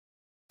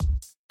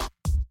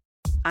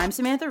I'm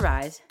Samantha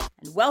Rise,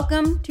 and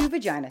welcome to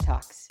Vagina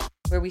Talks,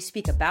 where we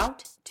speak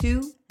about,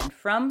 to, and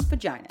from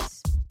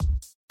vaginas.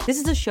 This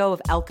is a show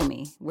of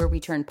alchemy, where we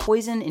turn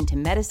poison into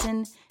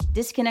medicine,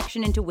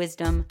 disconnection into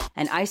wisdom,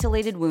 and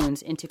isolated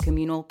wounds into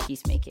communal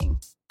peacemaking.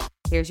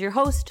 Here's your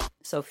host,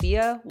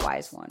 Sophia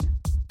Wise One.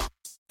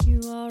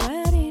 You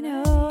already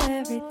know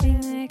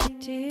everything they could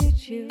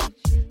teach you.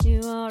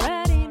 You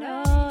already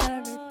know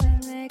everything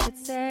they could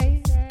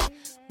say.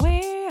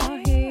 We are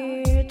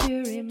here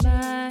to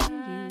remind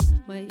you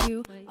what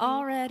you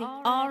already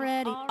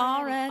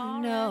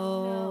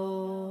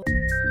know.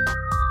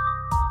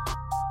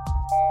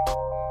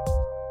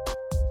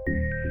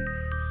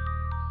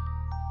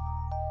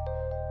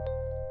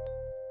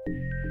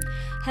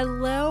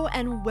 Hello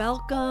and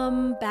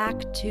welcome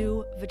back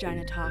to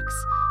Vagina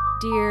Talks.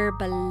 Dear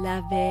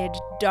beloved,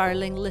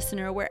 darling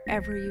listener,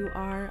 wherever you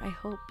are, I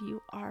hope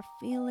you are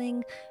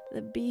feeling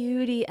the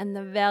beauty and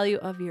the value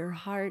of your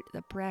heart,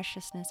 the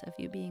preciousness of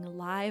you being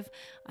alive.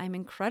 I'm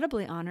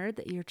incredibly honored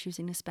that you're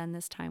choosing to spend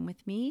this time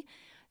with me.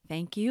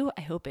 Thank you.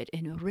 I hope it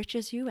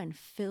enriches you and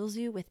fills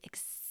you with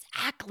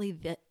exactly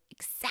the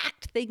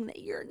exact thing that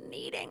you're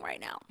needing right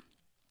now.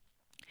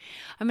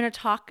 I'm going to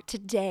talk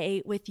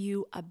today with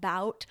you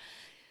about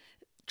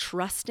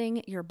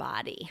trusting your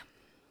body.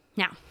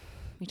 Now,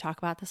 we talk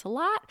about this a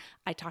lot.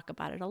 I talk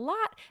about it a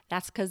lot.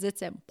 That's because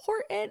it's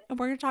important, and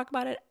we're going to talk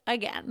about it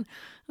again.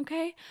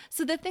 Okay?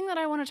 So the thing that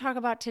I want to talk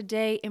about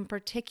today in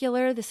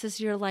particular, this is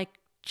your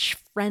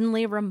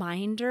friendly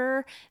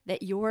reminder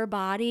that your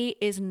body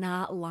is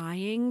not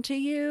lying to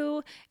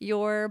you.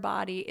 Your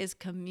body is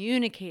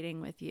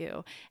communicating with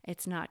you.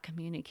 It's not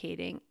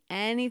communicating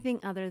anything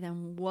other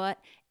than what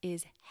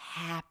is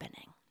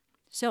happening.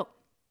 So,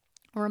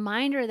 a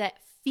reminder that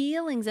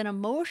feelings and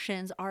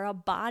emotions are a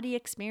body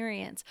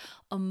experience.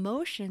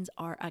 Emotions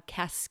are a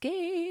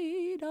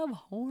cascade of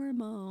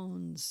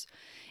hormones.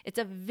 It's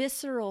a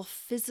visceral,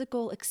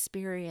 physical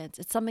experience.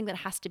 It's something that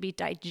has to be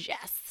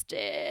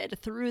digested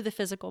through the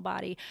physical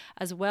body,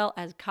 as well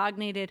as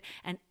cognited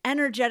and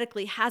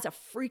energetically has a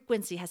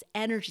frequency, has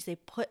energies. They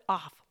put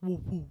off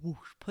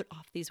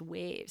these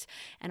waves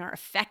and are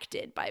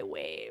affected by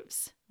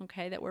waves,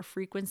 okay, that we're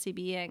frequency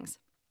beings.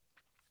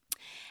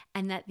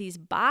 And that these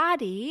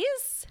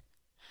bodies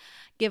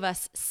give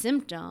us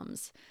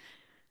symptoms.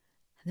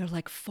 They're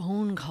like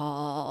phone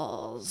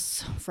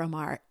calls from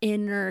our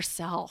inner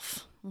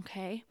self,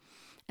 okay?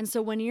 And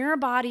so when your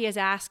body is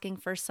asking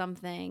for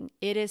something,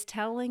 it is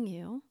telling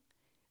you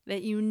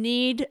that you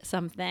need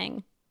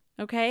something,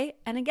 okay?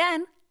 And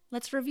again,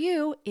 let's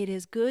review. It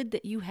is good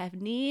that you have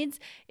needs.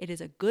 It is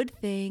a good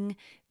thing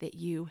that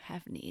you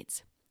have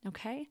needs,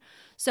 okay?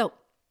 So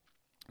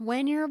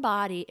when your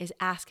body is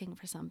asking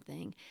for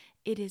something,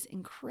 it is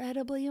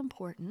incredibly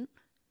important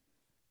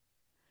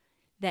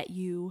that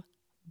you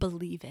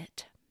believe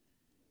it,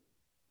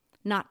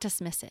 not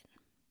dismiss it.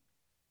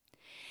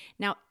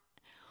 Now,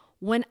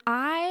 when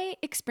I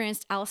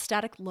experienced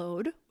allostatic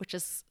load, which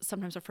is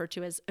sometimes referred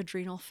to as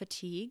adrenal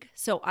fatigue,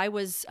 so I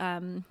was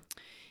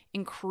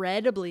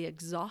incredibly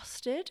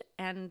exhausted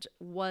and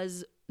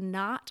was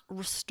not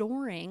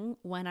restoring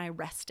when I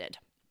rested.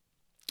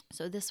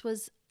 So this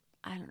was,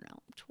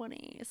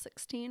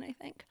 2016, I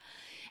think.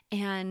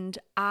 And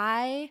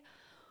I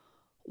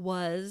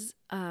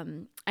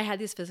had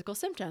these physical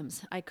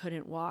symptoms. I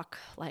couldn't walk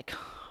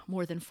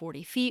more than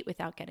 40 feet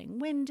without getting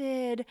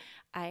winded.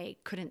 I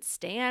couldn't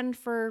stand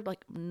for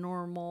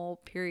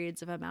normal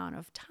periods of amount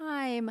of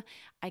time.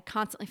 I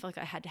constantly felt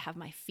like I had to have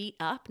my feet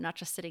up, not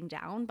just sitting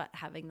down, but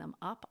having them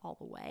up all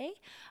the way.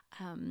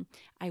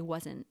 I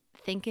wasn't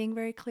thinking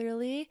very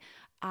clearly.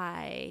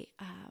 I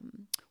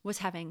was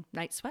having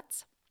night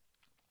sweats.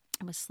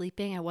 I was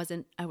sleeping. I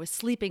was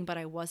sleeping, but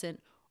I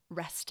wasn't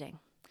resting.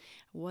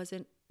 I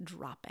wasn't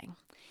dropping.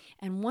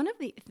 And one of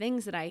the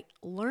things that I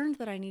learned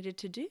that I needed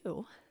to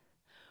do,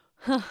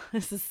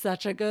 this is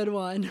such a good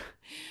one,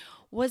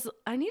 was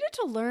I needed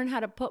to learn how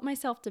to put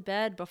myself to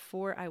bed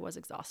before I was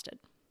exhausted.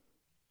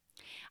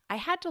 I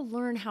had to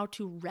learn how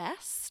to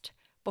rest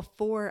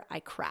before I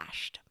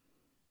crashed.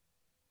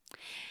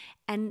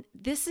 And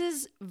this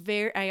is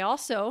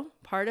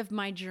part of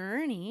my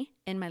journey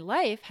in my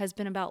life has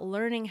been about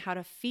learning how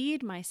to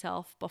feed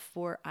myself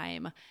before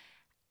I'm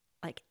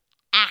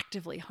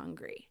actively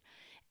hungry.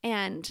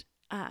 And,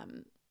 oh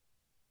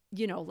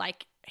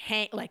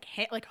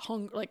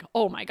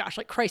my gosh,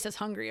 crisis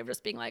hungry of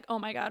just being oh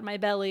my God, my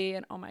belly,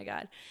 and oh my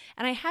God.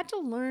 And I had to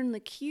learn the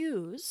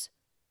cues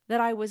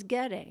that I was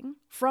getting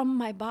from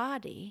my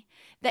body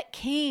that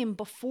came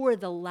before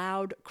the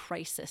loud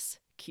crisis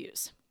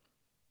cues.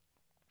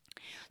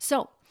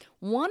 So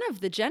one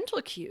of the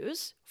gentle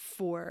cues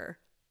for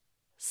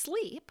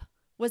sleep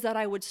was that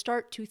I would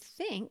start to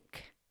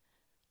think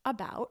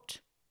about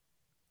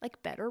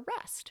better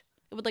rest.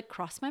 It would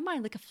cross my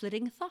mind like a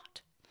flitting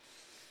thought.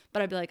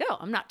 But I'd be oh,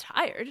 I'm not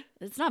tired.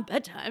 It's not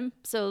bedtime.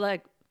 So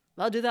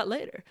I'll do that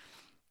later.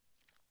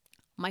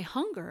 My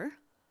hunger,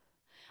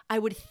 I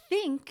would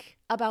think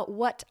about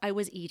what I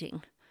was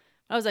eating.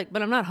 I was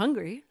but I'm not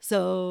hungry.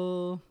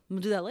 So I'm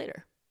going to do that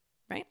later.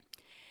 Right?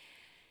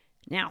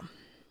 Now,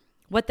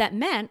 What that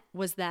meant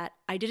was that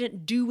I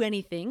didn't do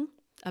anything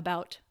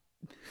about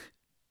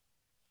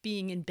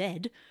being in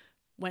bed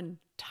when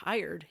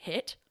tired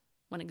hit,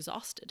 when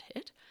exhausted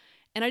hit,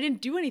 and I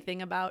didn't do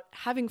anything about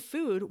having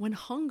food when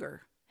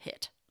hunger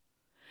hit.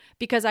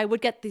 Because I would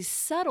get these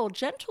subtle,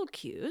 gentle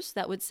cues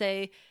that would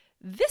say,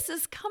 this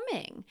is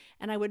coming,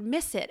 and I would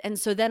miss it. And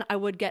so then I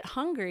would get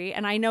hungry,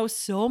 and I know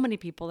so many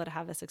people that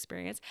have this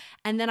experience,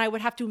 and then I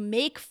would have to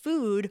make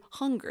food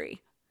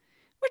hungry,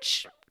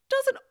 which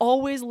doesn't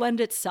always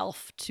lend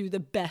itself to the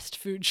best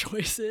food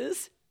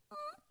choices.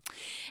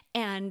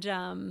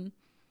 And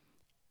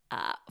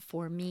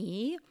for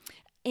me,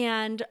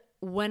 and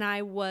when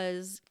I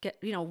was,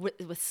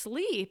 with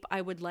sleep,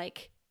 I would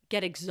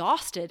get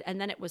exhausted. And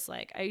then it was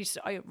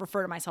I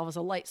refer to myself as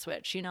a light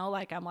switch,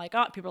 like I'm like,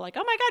 oh, people are like,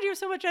 oh my God, you have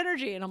so much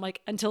energy. And I'm like,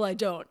 until I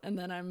don't, and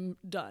then I'm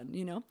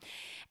done,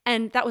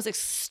 And that was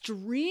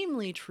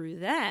extremely true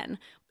then.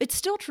 It's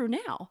still true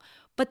now.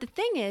 But the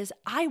thing is,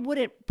 I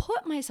wouldn't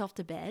put myself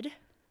to bed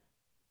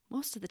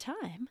most of the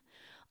time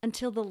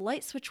until the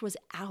light switch was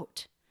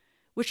out,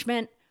 which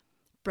meant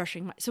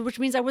which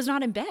means I was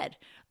not in bed,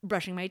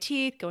 brushing my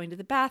teeth, going to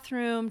the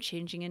bathroom,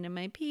 changing into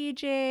my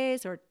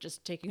PJs, or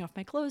just taking off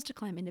my clothes to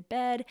climb into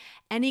bed.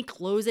 Any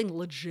closing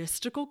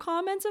logistical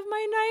comments of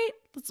my night,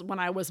 that's when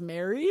I was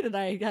married and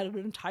I had an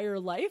entire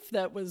life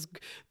that was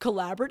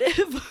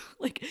collaborative,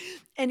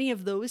 any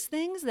of those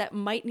things that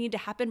might need to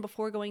happen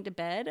before going to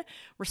bed,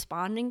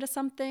 responding to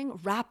something,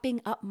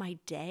 wrapping up my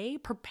day,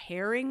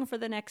 preparing for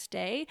the next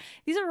day.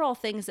 These are all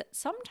things that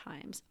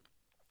sometimes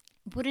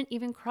wouldn't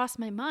even cross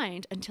my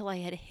mind until I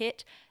had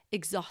hit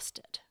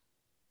exhausted.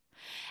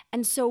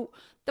 And so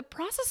the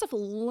process of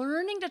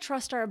learning to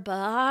trust our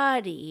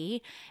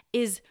body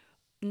is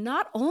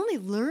not only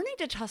learning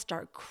to trust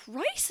our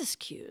crisis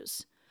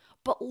cues,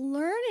 but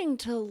learning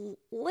to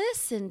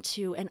listen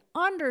to and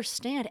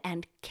understand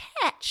and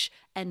catch.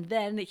 And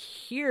then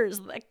here's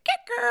the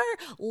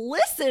kicker,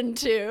 listen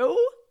to.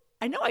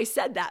 I know I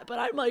said that, but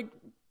I'm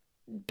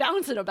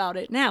bouncing about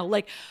it now.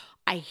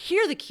 I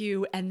hear the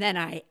cue and then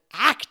I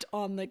act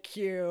on the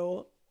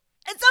cue.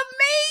 It's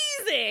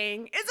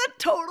amazing. It's a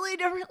totally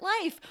different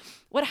life.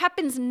 What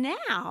happens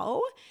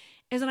now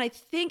is when I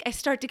think I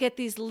start to get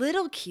these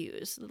little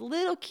cues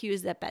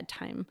at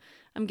bedtime.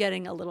 I'm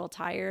getting a little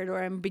tired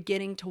or I'm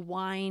beginning to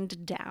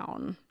wind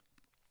down.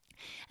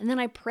 And then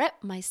I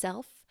prep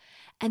myself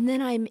and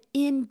then I'm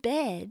in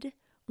bed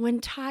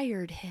when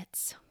tired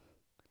hits.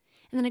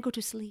 And then I go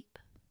to sleep.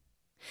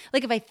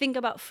 If I think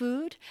about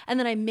food and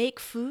then I make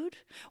food,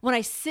 when I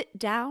sit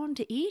down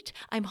to eat,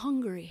 I'm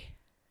hungry.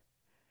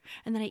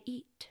 And then I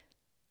eat.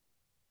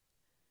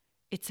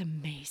 It's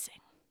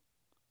amazing.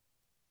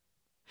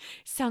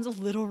 Sounds a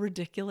little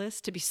ridiculous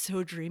to be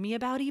so dreamy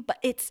about it, but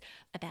it's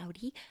about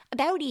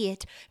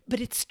it, but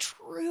it's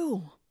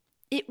true.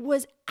 It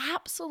was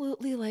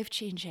absolutely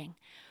life-changing.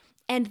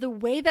 And the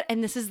way that,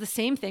 and this is the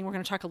same thing, we're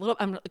going to talk a little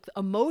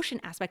emotion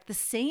aspect, the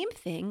same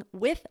thing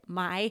with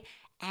my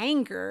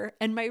anger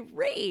and my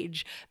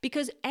rage,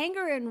 because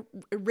anger and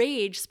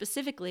rage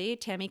specifically,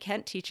 Tammy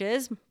Kent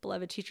teaches,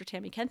 beloved teacher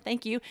Tammy Kent,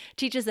 thank you,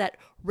 teaches that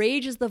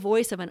rage is the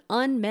voice of an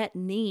unmet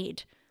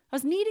need. I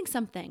was needing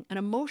something, an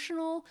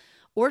emotional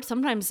or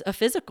sometimes a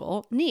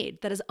physical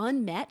need that is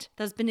unmet,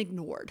 that has been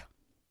ignored,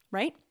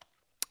 right?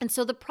 And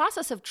so the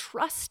process of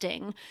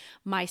trusting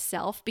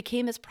myself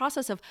became this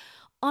process of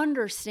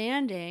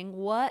understanding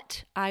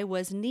what I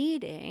was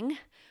needing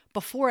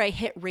before I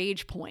hit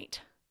rage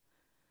point.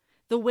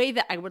 The way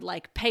that I would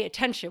pay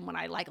attention when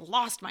I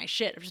lost my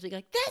shit. I'd just be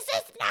like, this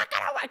is not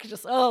gonna work.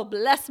 Just, oh,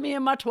 bless me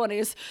in my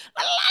 20s.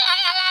 La, la,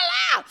 la,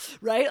 la, la.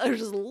 Right? I was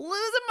just losing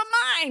my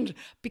mind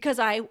because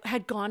I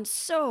had gone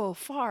so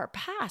far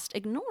past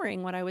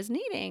ignoring what I was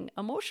needing.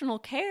 Emotional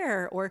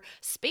care or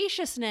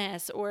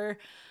spaciousness or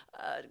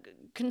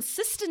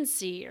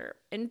consistency or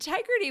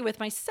integrity with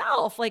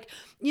myself.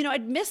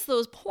 I'd miss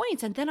those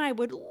points and then I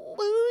would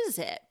lose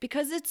it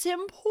because it's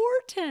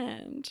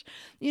important,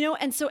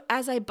 and so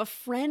as I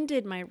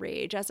befriended my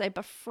rage, as I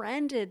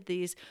befriended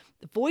these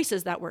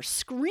voices that were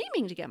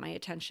screaming to get my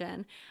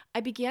attention,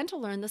 I began to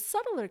learn the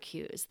subtler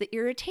cues, the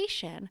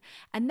irritation.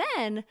 And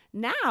then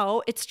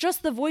now it's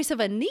just the voice of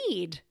a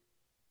need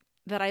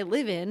that I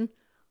live in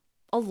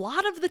a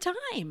lot of the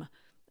time.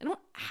 I don't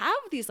have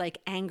these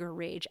anger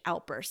rage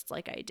outbursts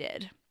like I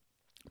did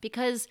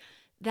because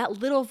that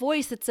little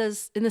voice that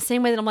says, in the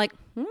same way that I'm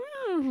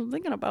I'm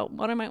thinking about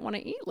what I might want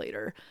to eat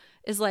later,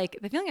 is the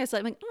feeling I was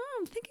I'm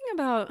thinking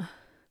about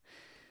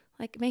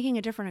making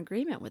a different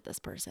agreement with this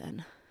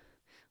person.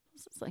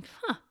 It's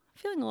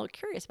feeling a little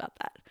curious about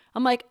that.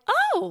 I'm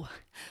oh,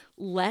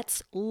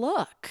 let's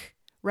look.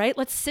 Right?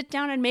 Let's sit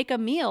down and make a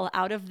meal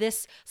out of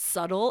this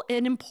subtle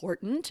and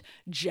important,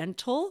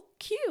 gentle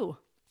cue.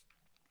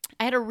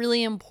 I had a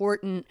really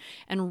important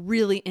and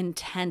really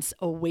intense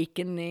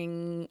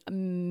awakening,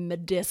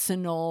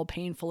 medicinal,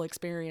 painful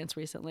experience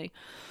recently.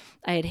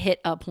 I had hit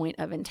a point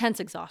of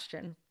intense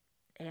exhaustion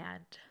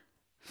and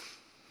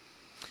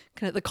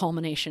kind of the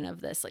culmination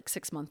of this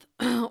 6-month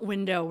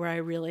window where I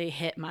really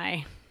hit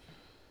my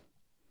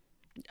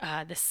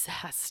this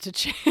has to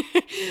change.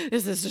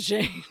 This is to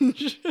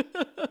change.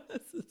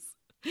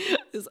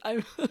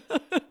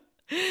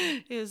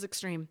 It was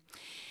extreme.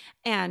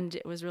 And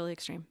it was really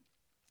extreme.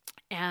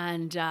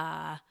 And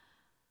I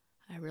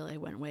really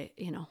went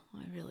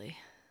it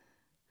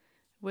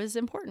was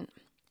important.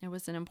 It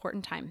was an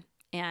important time.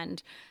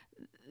 And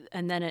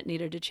then it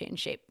needed to change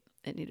shape.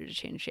 It needed to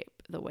change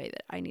shape the way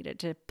that I needed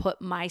to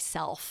put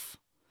myself.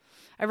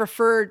 I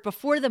referred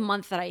before the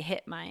month that I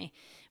hit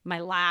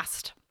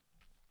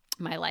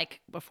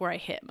before I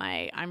hit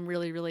I'm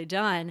really, really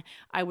done.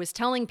 I was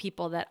telling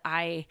people that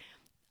I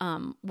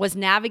was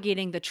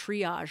navigating the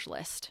triage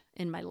list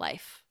in my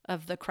life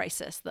of the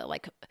crisis, the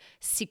like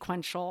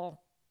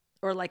sequential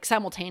or like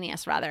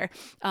simultaneous rather,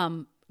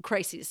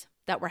 crises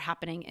that were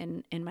happening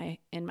in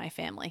my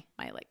family,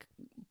 my like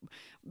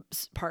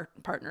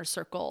partner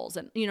circles,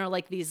 and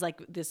like these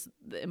like this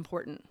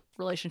important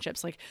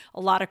relationships, like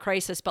a lot of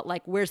crisis, but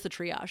like where's the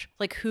triage?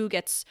 Like who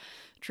gets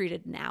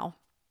treated now?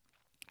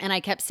 And I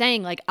kept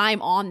saying like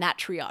I'm on that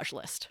triage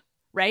list,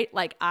 right?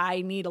 Like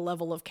I need a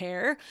level of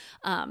care,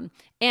 and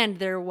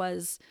there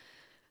was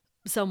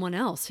someone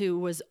else who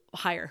was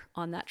higher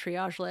on that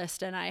triage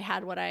list, and I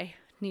had what I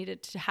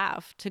needed to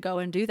have to go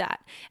and do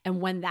that.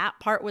 And when that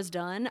part was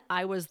done,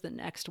 I was the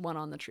next one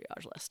on the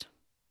triage list.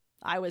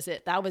 I was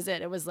it. That was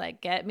it. It was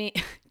like, get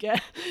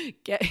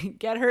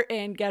her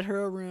in, get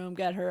her a room,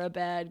 get her a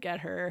bed, get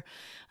her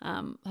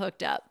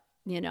hooked up,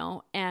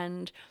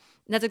 and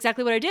that's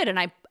exactly what I did. And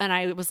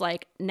I was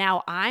like,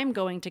 now I'm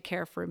going to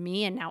care for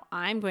me, and now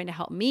I'm going to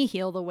help me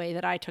heal the way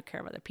that I took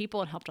care of other people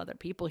and helped other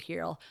people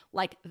heal,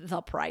 like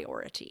the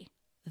priority,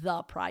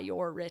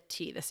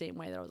 the same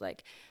way that I was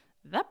like,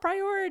 the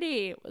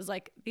priority was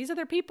like these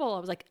other people. I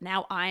was like,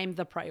 now I'm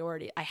the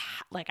priority. I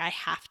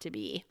have to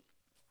be.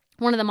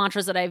 One of the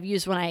mantras that I've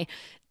used when I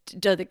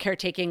do the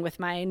caretaking with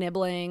my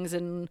nibblings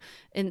and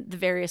in the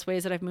various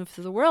ways that I've moved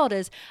through the world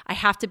is I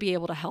have to be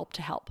able to help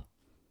to help.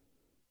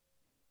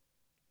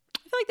 I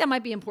feel like that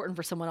might be important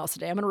for someone else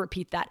today. I'm going to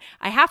repeat that.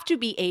 I have to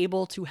be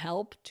able to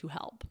help to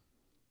help.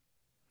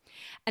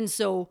 And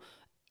so,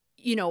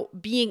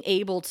 being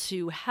able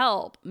to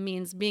help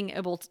means being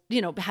able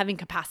to, having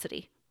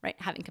capacity. Right?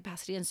 Having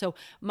capacity. And so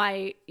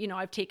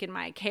I've taken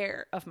my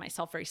care of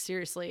myself very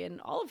seriously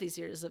in all of these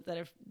years that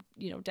I've,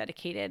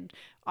 dedicated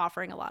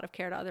offering a lot of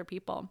care to other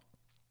people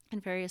in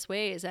various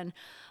ways. And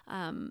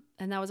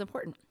that was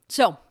important.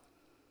 So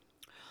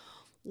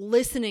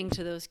listening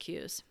to those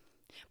cues.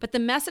 But the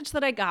message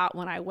that I got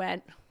when I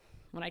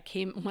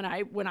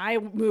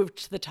moved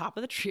to the top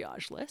of the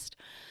triage list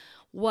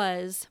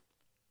was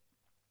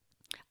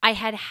I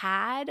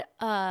had,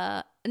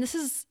 and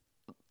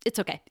it's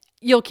okay.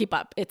 You'll keep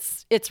up.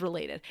 It's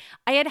related.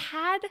 I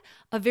had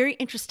a very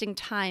interesting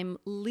time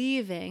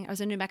leaving. I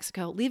was in New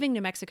Mexico, leaving New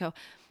Mexico.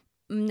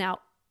 Now,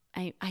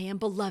 I am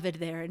beloved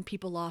there, and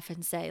people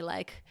often say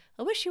like,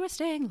 I wish you were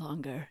staying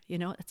longer.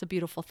 It's a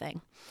beautiful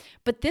thing.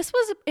 But this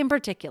was in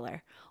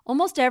particular,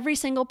 almost every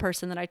single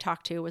person that I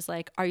talked to was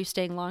like, are you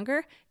staying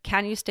longer?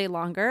 Can you stay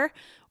longer?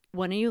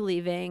 When are you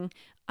leaving?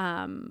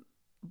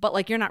 But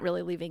like, you're not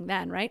really leaving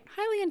then, right?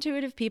 Highly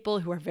intuitive people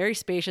who are very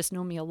spacious,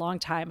 know me a long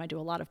time. I do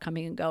a lot of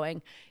coming and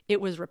going.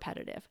 It was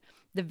repetitive.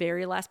 The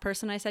very last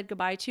person I said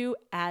goodbye to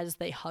as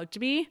they hugged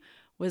me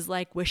was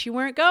like, wish you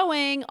weren't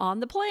going on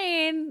the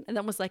plane. And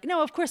then was like,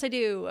 no, of course I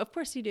do. Of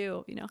course you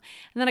do. And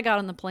then I got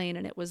on the plane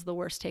and it was the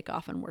worst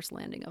takeoff and worst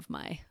landing of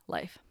my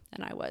life.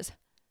 And I was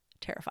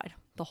terrified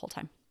the whole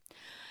time.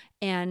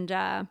 And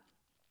I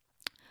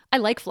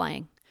like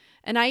flying.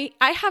 And I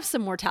have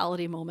some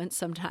mortality moments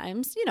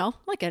sometimes,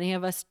 like any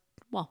of us.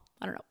 Well,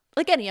 I don't know.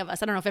 Like any of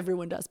us. I don't know if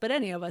everyone does, but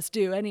any of us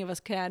do. Any of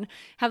us can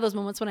have those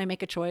moments when I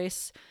make a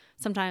choice.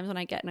 Sometimes when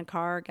I get in a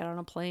car, get on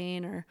a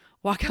plane, or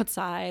walk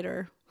outside,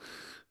 or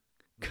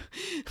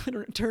I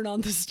don't turn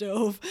on the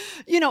stove.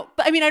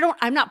 But I mean,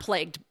 I'm not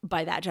plagued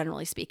by that,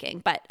 generally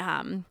speaking. But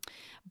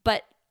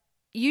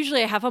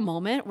usually I have a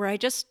moment where I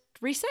just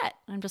reset.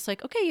 I'm just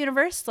like, okay,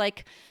 universe,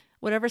 like,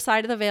 whatever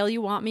side of the veil you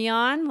want me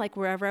on, like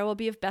wherever I will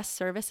be of best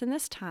service in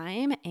this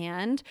time,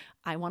 and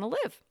I want to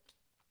live.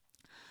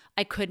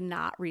 I could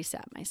not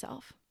reset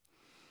myself.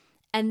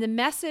 And the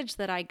message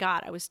that I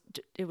got,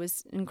 it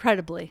was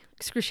incredibly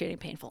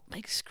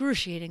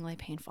excruciatingly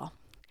painful.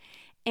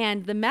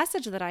 And the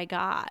message that I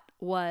got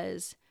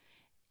was,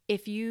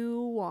 if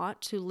you want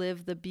to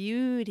live the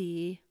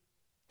beauty,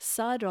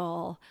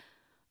 subtle,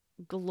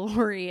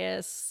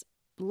 glorious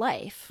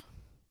life,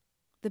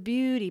 the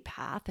beauty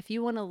path, if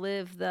you want to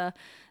live the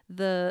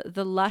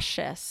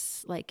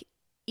luscious, like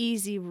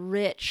easy,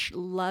 rich,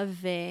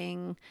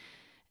 loving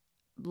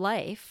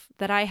life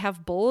that I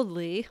have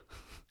boldly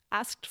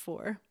asked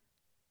for,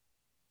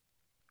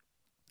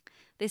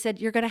 they said,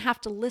 you're going to have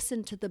to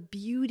listen to the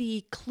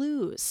beauty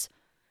clues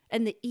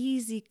and the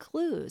easy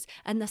clues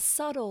and the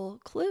subtle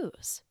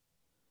clues.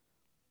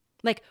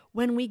 Like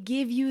when we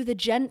give you the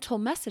gentle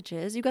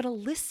messages, you got to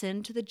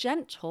listen to the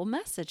gentle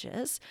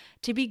messages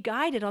to be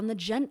guided on the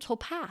gentle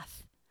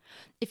path.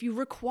 If you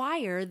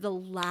require the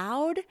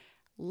loud,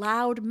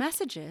 loud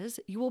messages,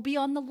 you will be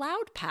on the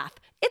loud path.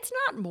 It's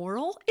not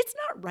moral. It's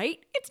not right.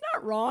 It's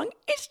not wrong.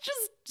 It's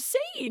just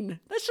sane.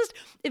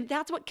 If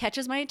that's what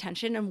catches my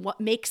attention and what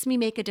makes me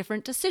make a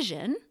different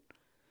decision,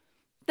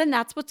 then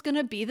that's what's going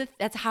to be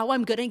that's how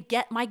I'm going to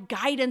get my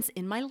guidance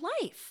in my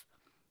life.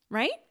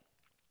 Right?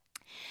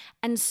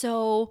 And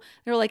so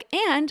they're like,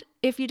 and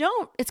if you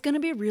don't, it's going to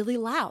be really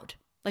loud.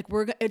 Like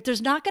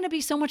there's not going to be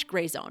so much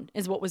gray zone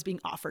is what was being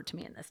offered to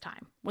me in this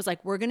time. Was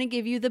like, we're going to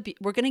give you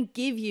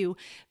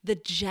the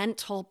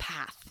gentle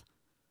path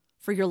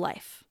for your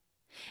life.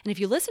 And if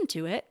you listen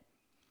to it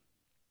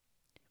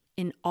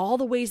in all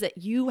the ways that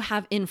you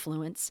have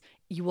influence,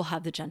 you will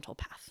have the gentle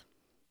path.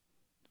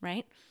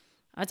 Right?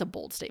 That's a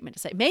bold statement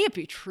to say. May it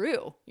be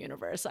true,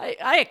 universe.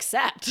 I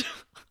accept.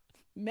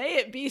 May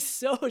it be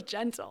so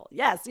gentle.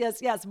 Yes, yes,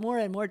 yes. More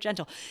and more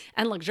gentle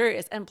and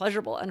luxurious and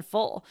pleasurable and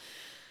full.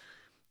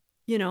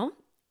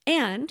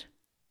 And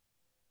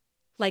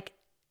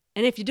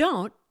if you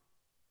don't,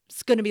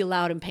 it's going to be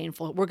loud and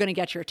painful. We're going to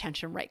get your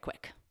attention right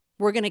quick.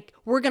 We're going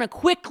to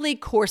quickly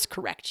course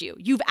correct you.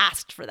 You've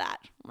asked for that.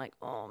 I'm like,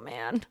 oh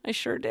man, I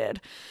sure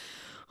did.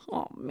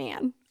 Oh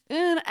man.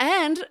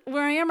 And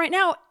where I am right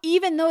now,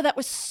 even though that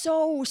was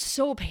so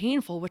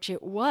painful, which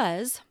it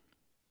was,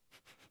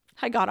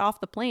 I got off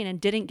the plane and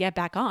didn't get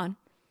back on.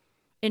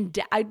 And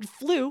I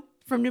flew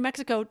from New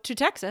Mexico to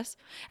Texas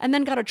and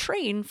then got a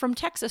train from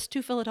Texas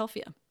to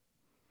Philadelphia.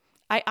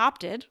 I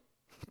opted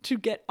to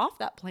get off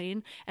that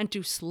plane and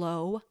to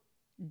slow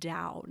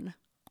down,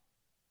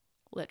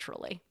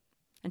 literally,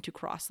 and to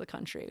cross the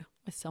country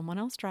with someone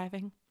else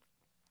driving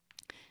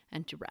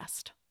and to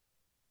rest,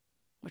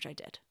 which I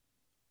did.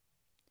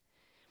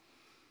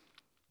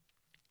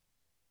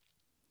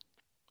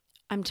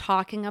 I'm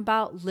talking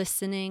about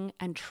listening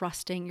and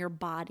trusting your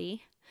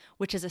body,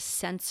 which is a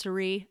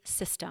sensory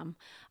system.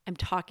 I'm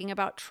talking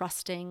about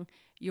trusting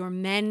your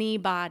many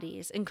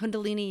bodies. In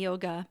Kundalini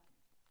yoga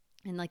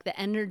and like the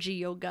energy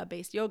yoga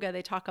based yoga,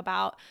 they talk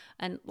about,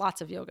 and lots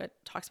of yoga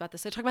talks about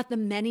this, they talk about the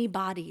many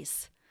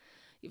bodies.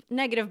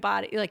 Negative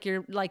body, like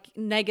your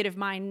negative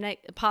mind,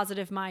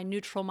 positive mind,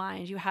 neutral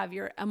mind. You have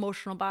your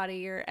emotional body,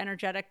 your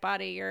energetic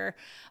body, your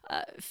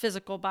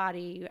physical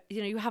body.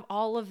 You have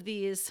all of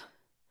these.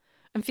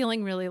 I'm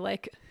feeling really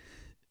like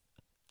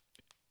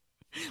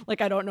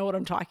I don't know what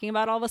I'm talking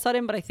about all of a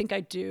sudden, but I think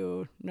I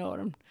do know what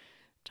I'm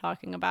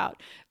talking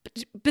about.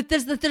 But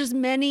there's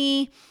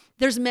many,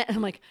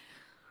 I'm like,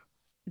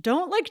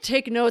 don't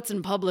take notes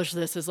and publish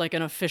this as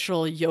an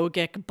official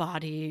yogic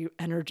body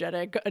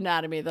energetic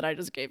anatomy that I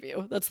just gave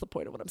you. That's the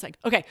point of what I'm saying.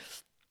 Okay.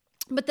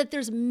 But that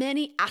there's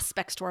many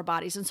aspects to our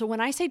bodies. And so when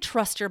I say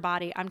trust your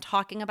body, I'm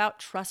talking about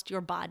trust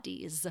your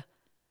bodies,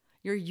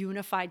 your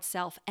unified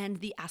self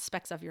and the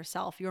aspects of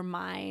yourself, your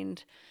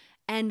mind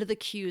and the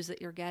cues that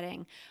you're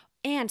getting.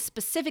 And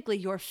specifically,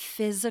 your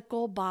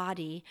physical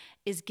body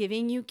is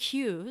giving you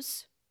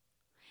cues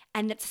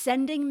and it's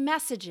sending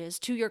messages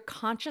to your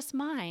conscious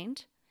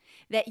mind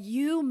that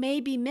you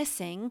may be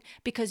missing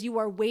because you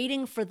are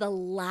waiting for the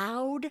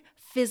loud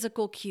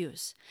physical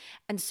cues.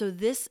 And so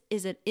this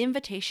is an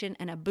invitation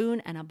and a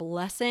boon and a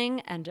blessing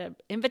and an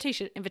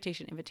invitation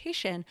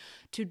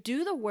to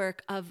do the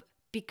work of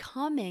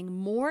becoming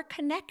more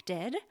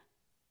connected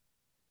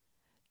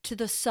to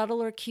the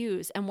subtler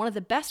cues. And one of the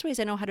best ways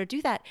I know how to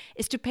do that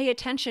is to pay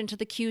attention to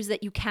the cues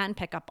that you can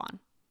pick up on.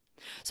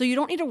 So you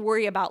don't need to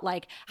worry about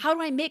how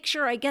do I make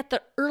sure I get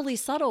the early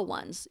subtle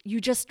ones?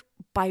 You just,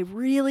 by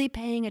really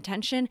paying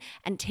attention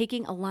and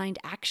taking aligned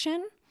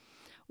action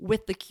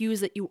with the cues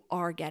that you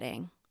are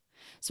getting.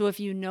 So if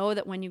you know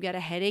that when you get a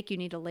headache, you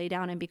need to lay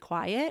down and be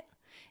quiet,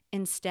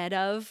 instead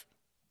of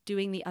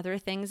doing the other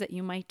things that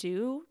you might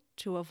do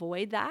to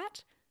avoid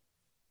that,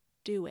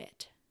 do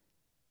it.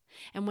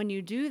 And when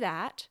you do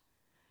that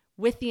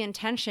with the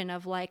intention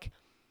of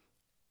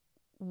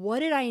what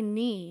did I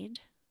need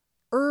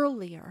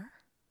earlier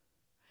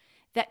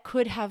that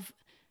could have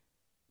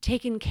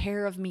taken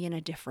care of me in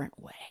a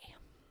different way?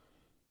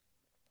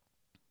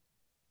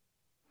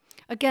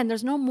 Again,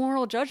 there's no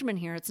moral judgment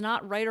here. It's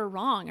not right or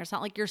wrong. It's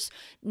not like you're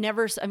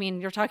never,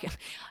 you're talking,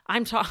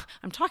 I'm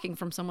talking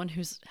from someone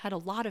who's had a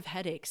lot of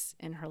headaches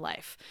in her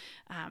life,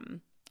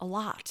 a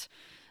lot.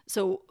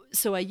 So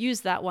I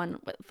use that one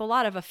with a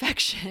lot of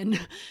affection,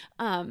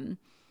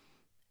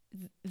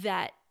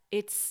 that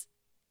it's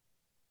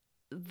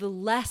the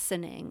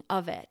lessening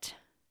of it,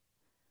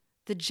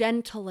 the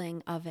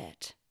gentling of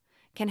it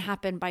can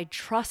happen by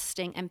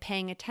trusting and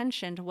paying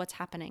attention to what's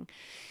happening.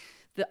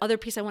 The other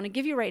piece I want to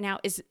give you right now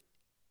is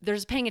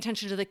there's paying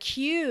attention to the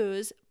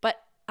cues,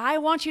 but I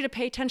want you to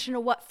pay attention to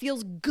what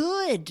feels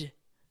good.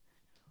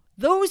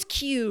 Those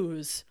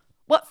cues.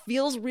 What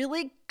feels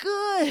really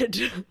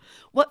good?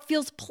 What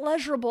feels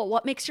pleasurable?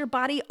 What makes your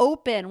body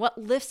open? What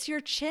lifts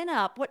your chin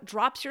up? What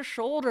drops your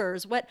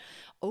shoulders? What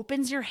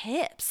opens your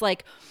hips?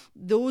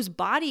 Those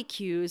body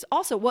cues.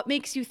 Also, what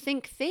makes you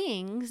think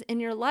things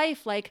in your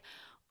life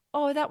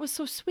oh, that was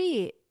so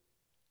sweet.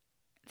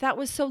 That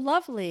was so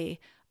lovely.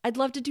 I'd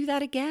love to do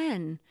that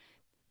again.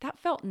 That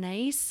felt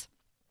nice.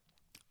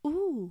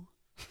 Ooh.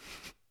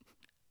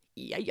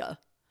 Yeah.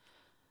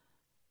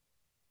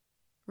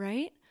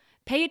 right?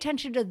 Pay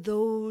attention to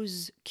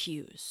those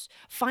cues.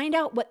 Find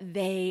out what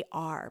they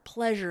are,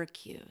 pleasure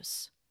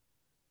cues.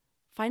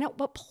 Find out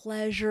what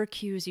pleasure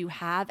cues you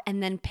have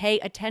and then pay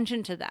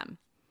attention to them.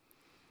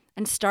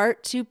 And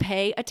start to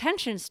pay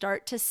attention,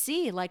 start to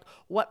see like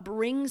what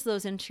brings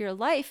those into your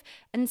life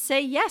and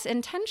say yes,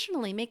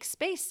 intentionally make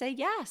space, say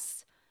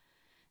yes.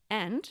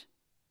 And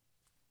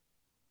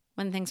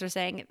when things are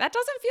saying, that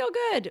doesn't feel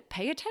good,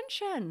 pay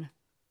attention.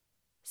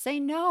 Say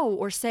no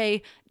or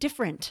say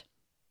different.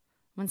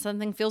 When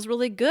something feels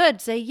really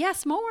good, say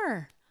yes,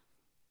 more.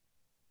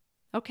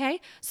 Okay,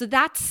 so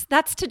that's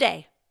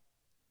today.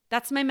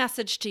 That's my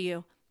message to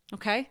you.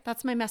 Okay,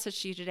 that's my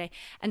message to you today.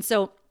 And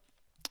so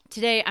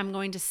today I'm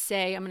going to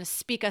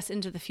speak us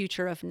into the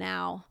future of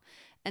now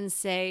and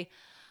say,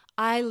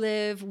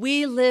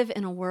 we live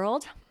in a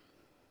world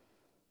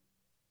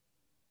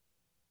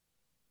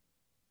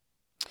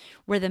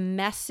where the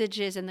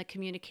messages and the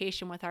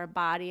communication with our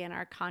body and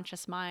our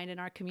conscious mind and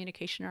our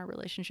communication, our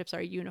relationships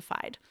are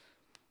unified.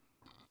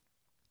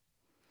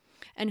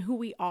 And who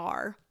we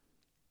are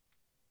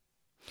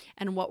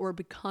and what we're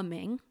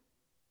becoming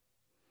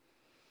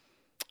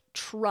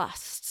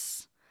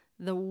trusts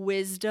the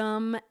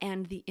wisdom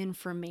and the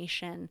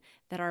information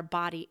that our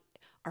body,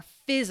 our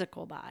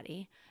physical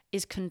body,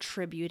 is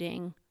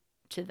contributing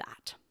to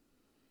that.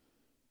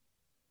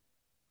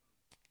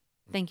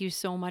 Thank you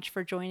so much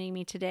for joining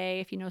me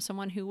today. If you know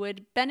someone who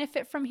would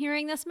benefit from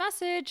hearing this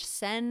message,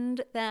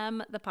 send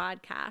them the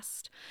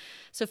podcast.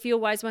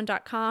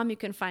 SophiaWiseOne.com. You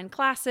can find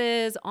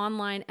classes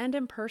online and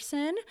in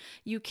person.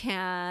 You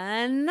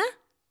can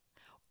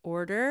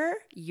order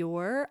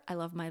your I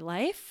Love My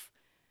Life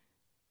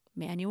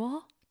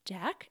manual,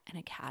 deck, and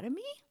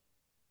academy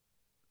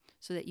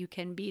so that you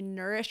can be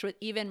nourished with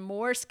even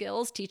more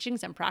skills,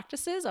 teachings, and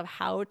practices of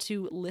how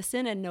to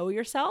listen and know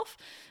yourself,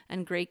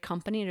 and great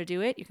company to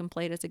do it. You can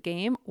play it as a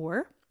game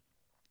or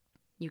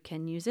you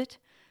can use it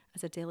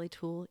as a daily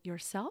tool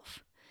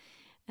yourself.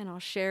 And I'll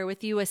share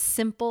with you a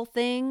simple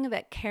thing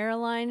that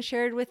Caroline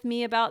shared with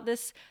me about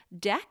this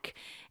deck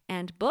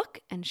and book.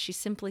 And she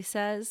simply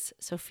says,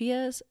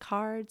 Sophia's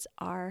cards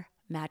are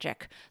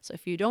magic. So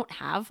if you don't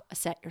have a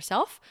set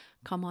yourself,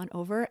 come on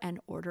over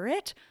and order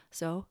it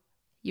so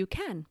you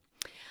can.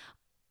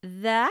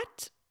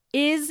 That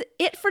is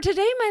it for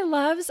today, my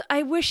loves.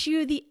 I wish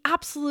you the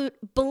absolute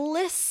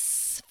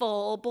blessed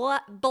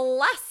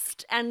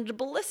and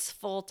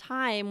blissful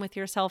time with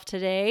yourself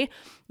today.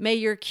 May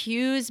your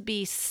cues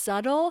be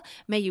subtle.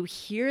 May you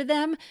hear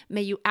them.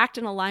 May you act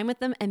and align with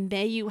them. And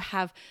may you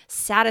have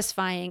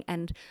satisfying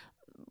and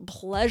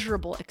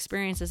pleasurable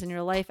experiences in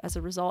your life as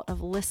a result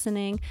of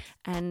listening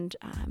and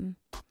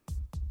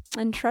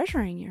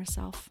treasuring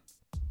yourself.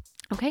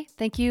 Okay,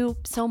 thank you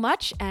so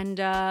much.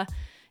 And,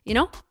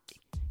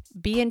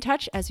 be in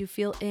touch as you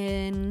feel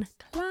inclined.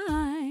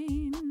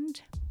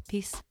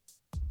 Peace.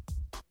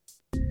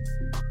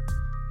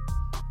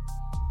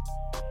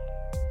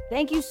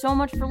 Thank you so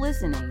much for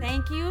listening.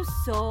 Thank you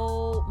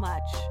so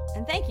much.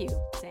 And thank you,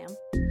 Sam.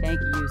 Thank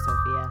you,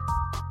 Sophia.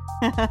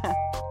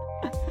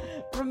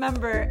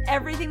 Remember,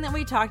 everything that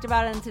we talked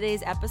about in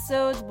today's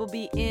episodes will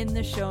be in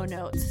the show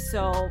notes.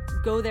 So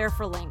go there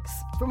for links.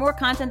 For more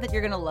content that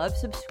you're going to love,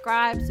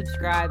 subscribe to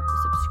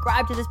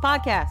this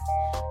podcast.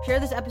 Share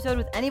this episode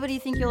with anybody you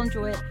think you'll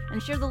enjoy it,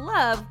 and share the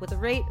love with a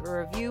rate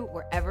or review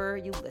wherever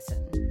you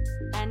listen.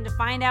 And to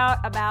find out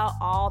about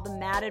all the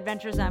mad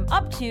adventures I'm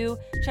up to,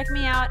 check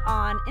me out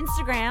on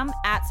Instagram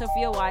at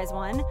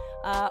SophiaWiseOne,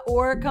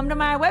 or come to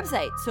my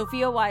website,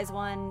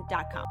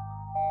 SophiaWiseOne.com.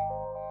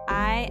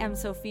 I am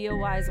Sophia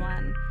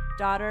Wiseone,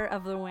 daughter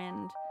of the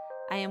wind.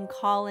 I am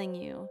calling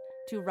you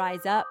to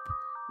rise up,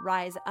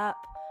 rise up,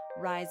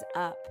 rise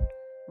up,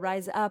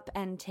 rise up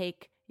and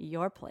take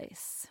your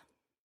place.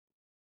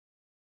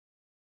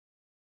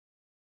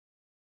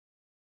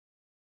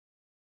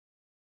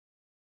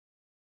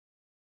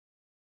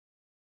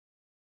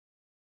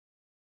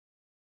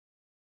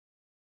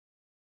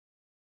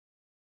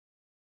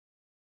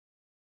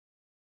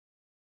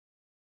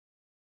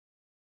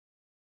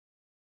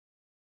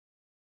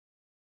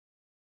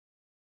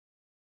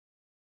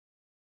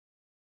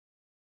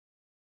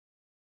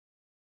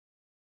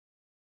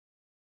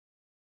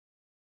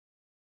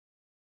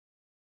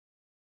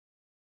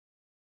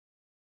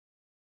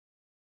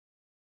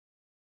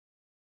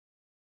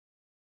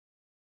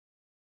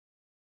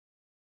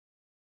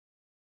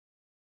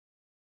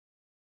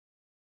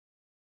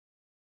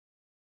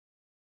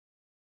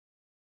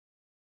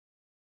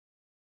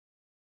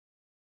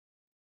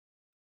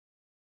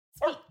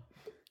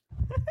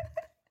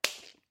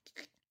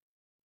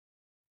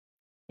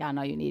 Y'all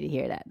know you need to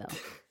hear that, though.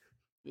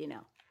 You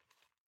know.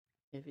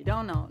 If you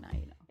don't know, now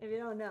you know. If you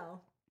don't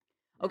know.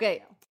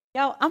 Okay.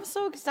 Yo, I'm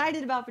so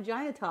excited about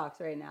Vagina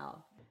Talks right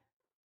now.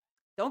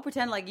 Don't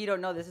pretend like you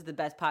don't know this is the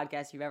best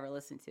podcast you've ever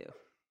listened to.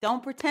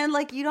 Don't pretend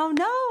like you don't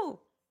know.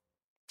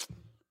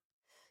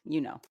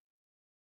 You know.